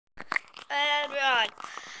we're on.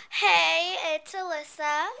 Hey, it's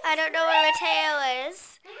Alyssa. I don't know where Matteo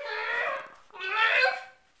is.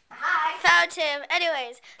 Hi. Found him.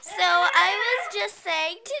 Anyways, so I was just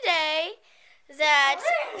saying today that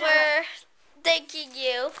we're thanking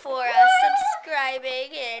you for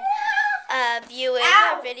subscribing and viewing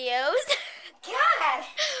our videos. God.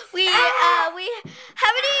 We how many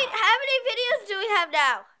videos do we have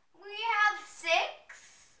now? We have 6.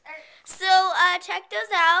 So check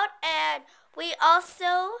those out, and we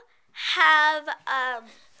also have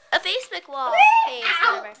a Facebook wall page,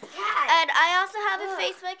 whatever. And I also have a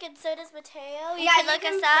Facebook, and so does Matteo. You can look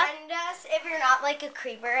us up. Friend us. If you're not like a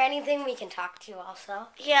creeper or anything, we can talk to you also.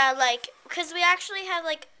 Yeah, like, because we actually have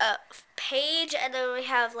like a page, and then we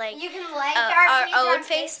have like you can like our page own on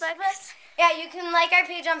Facebook. Yeah, you can like our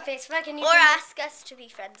page on Facebook, and ask us to be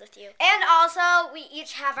friends with you. And also, we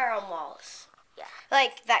each have our own walls. Yeah,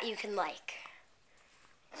 like that you can like.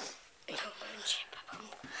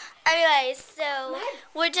 Anyways, so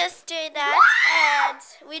we're just doing that, and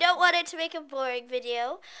we don't want it to make a boring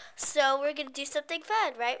video, so we're going to do something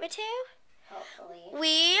fun, right, Matteo? Hopefully.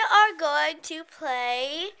 We are going to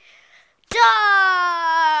play dog!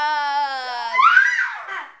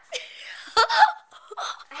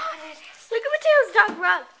 Look at Matteo's dog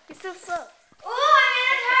run. He's so slow. Ooh, I'm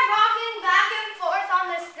going to try walking back and forth on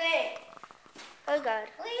this thing. Oh, God.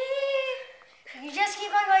 You just keep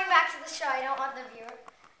on going back to the show. I don't want the viewer.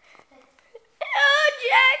 Oh,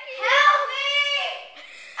 Jackie! Help me!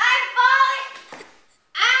 I'm falling!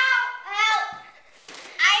 Ow! Help!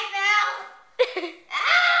 I fell!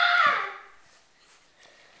 Ah!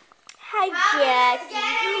 Hi, Jackie.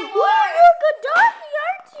 Getting Whoa, you're a good doggy,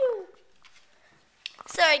 aren't you?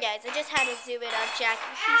 Sorry, guys. I just had to zoom in on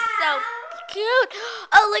Jackie. She's so cute.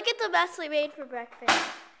 Oh, look at the mess we made for breakfast.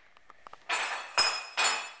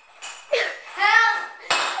 Help!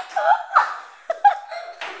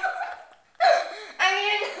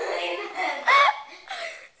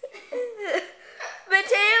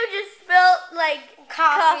 Matteo just spilled like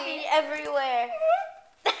coffee everywhere.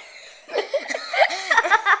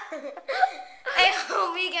 I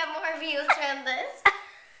hope we get more views from this.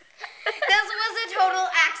 This was a total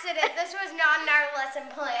accident. This was not in our lesson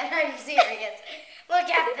plan. I'm serious. Look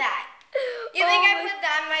at that. You think I put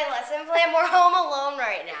that in my lesson plan? We're home alone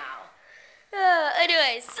right now.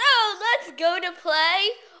 Anyway, so let's go to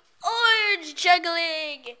play orange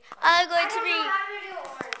juggling. I'm going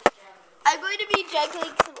to be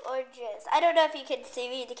juggling some oranges. I don't know if you can see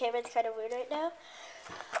me. The camera's kind of weird right now.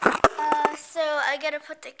 So I'm going to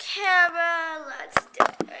put the camera. Let's do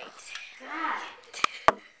it right. God.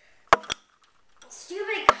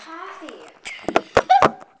 Stupid coffee.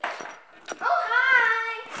 Oh,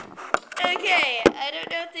 hi. Okay, I don't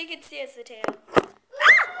know if they can see us, Matteo.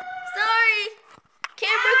 Sorry.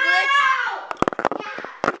 Camera glitch.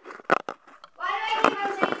 Why do I keep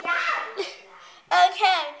on saying yeah?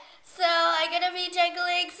 Okay, so I'm going to be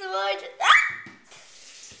juggling some oranges.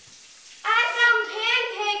 I found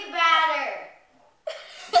pancake batter.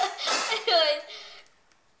 Anyways.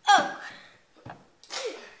 Oh.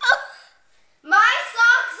 My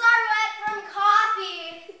socks are wet from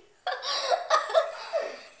coffee.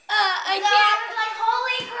 I so can't. I was like,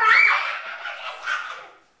 holy crap.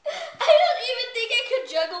 I don't even think I could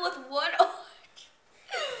juggle with one orange.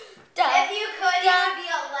 If you could, you would be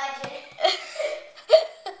a legend.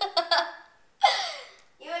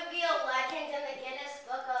 You would be a legend in the Guinness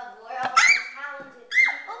Book of World Talented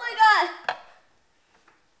People. Oh my God.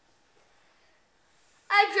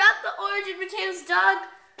 I dropped the orange in Matteo's dog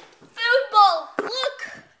food bowl. Look.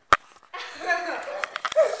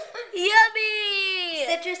 Yummy.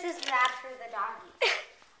 Citrus is bad for the doggy.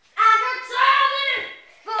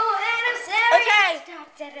 Okay,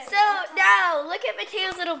 so now look at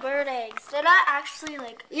Matteo's little bird eggs. They're not actually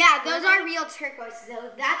like... Yeah, those are real turquoise,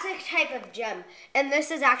 though. That's a type of gem. And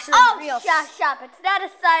this is actually real. Oh, shut up. It's not a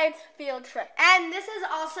science field trip. And this is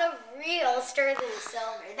also real sterling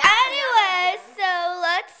silver. Anyway, so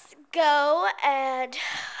let's go and...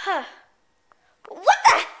 What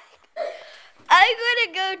the heck? I'm going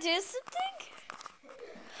to go do something.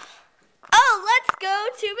 Oh, let's go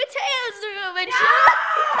to Matteo's room and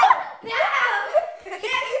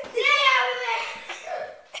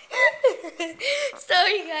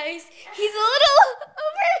Sorry, guys. He's a little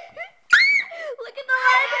over. Look at the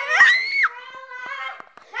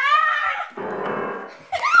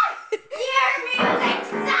Your music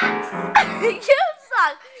sucks. You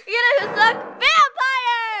suck. You know who suck?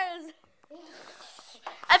 Vampires.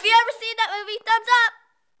 Have you ever seen that movie? Thumbs up.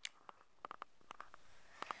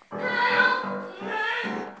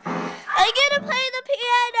 I'm gonna play the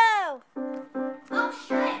piano. Oh,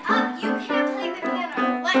 shut up. You can't play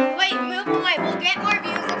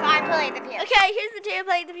play the piano. Okay, here's Matteo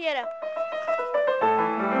playing the piano.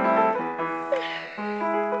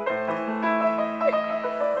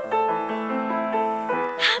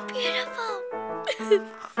 How beautiful.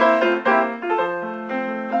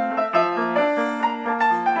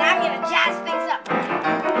 Now I'm gonna jazz things up.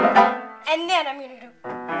 And then I'm gonna do.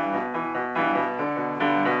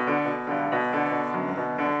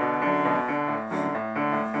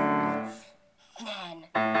 Then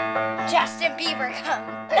Justin Bieber comes.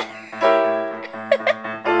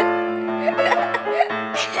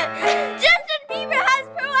 Justin Bieber has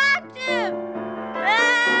proactive.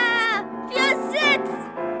 Few sits.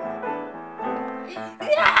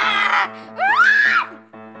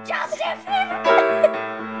 Justin Bieber.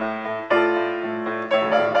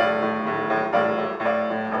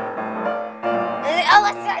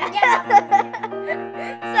 Elyssa, yeah.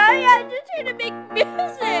 Sorry, I'm just trying to make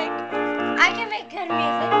music. I can make good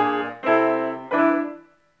music.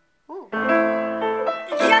 Ooh.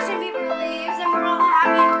 Justin Bieber leaves and we're all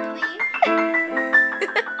happy and relieved.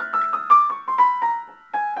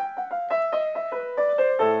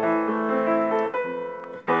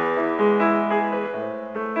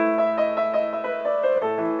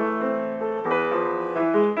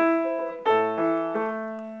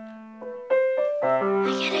 I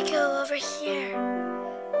gotta go over here.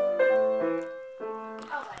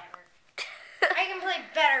 Oh, whatever. I can play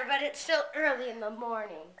better, but it's still early in the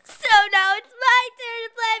morning. So now it's my turn to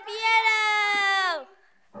play piano.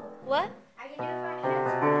 What? I can do it with my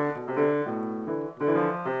hands.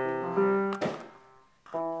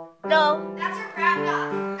 No. That's a round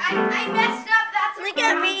off. I messed up. That's a Look at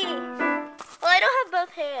round me. Well, I don't have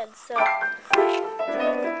both hands, so.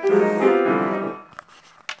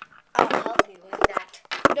 I'll help you with that.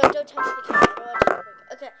 No, don't touch the camera. I don't want to touch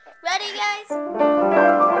the camera. Okay, ready, guys?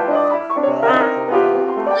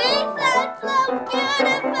 We sound so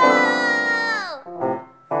beautiful.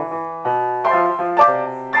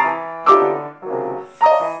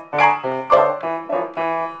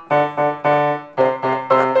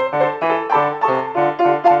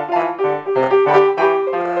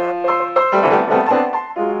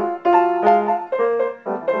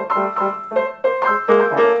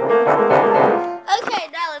 Okay,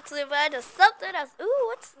 now let's move on to something else. Ooh,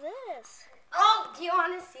 what's this? Oh, do you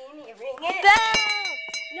want to see me ring it? Bell!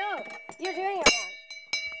 No, you're doing it wrong.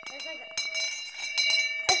 There's like a...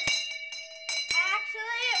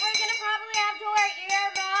 Actually, we're gonna probably have to wear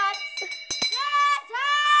earbuds.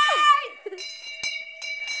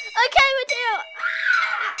 Okay, Matteo.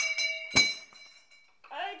 Ah!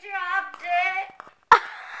 I dropped it.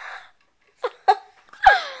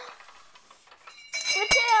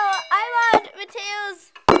 Matteo, I'm on Matteo's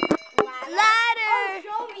ladder. Oh,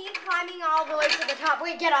 show me climbing all the way to the top.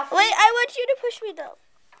 Wait, get off. Wait, I want you to push me though.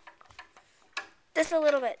 Just a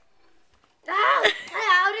little bit. How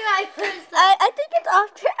do I push that? I think it's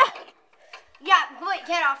off track. Yeah, wait,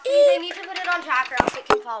 get off. Please, I need to put it on track or else it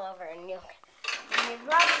can fall over and you'll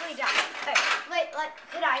probably die. Wait,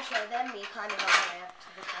 could I show them me climbing all the way up to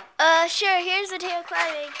the top? Sure, here's Matteo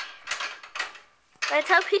climbing. Let's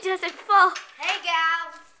hope he doesn't fall. Hey,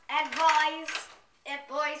 gals and boys, if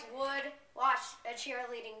boys would watch a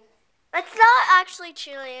cheerleading. It's not actually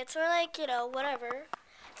cheerleading. It's more like, whatever.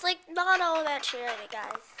 It's like not all about cheerleading,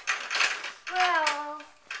 guys. Well,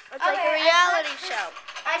 It's like a reality show.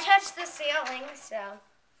 I touched the ceiling, so.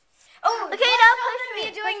 Oh, Okay, now push me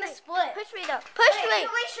me. doing the split. Push me though. Push me. Can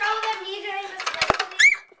we show them me doing the split,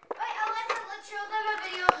 please? Wait, Elyssa, let's show them a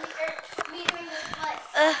video of me doing the splits.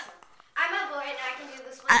 I'm a boy and I can do the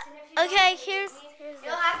splits. And if you Okay, don't believe here's me,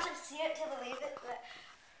 you'll have to see it to believe it, but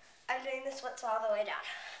I'm doing the splits all the way down.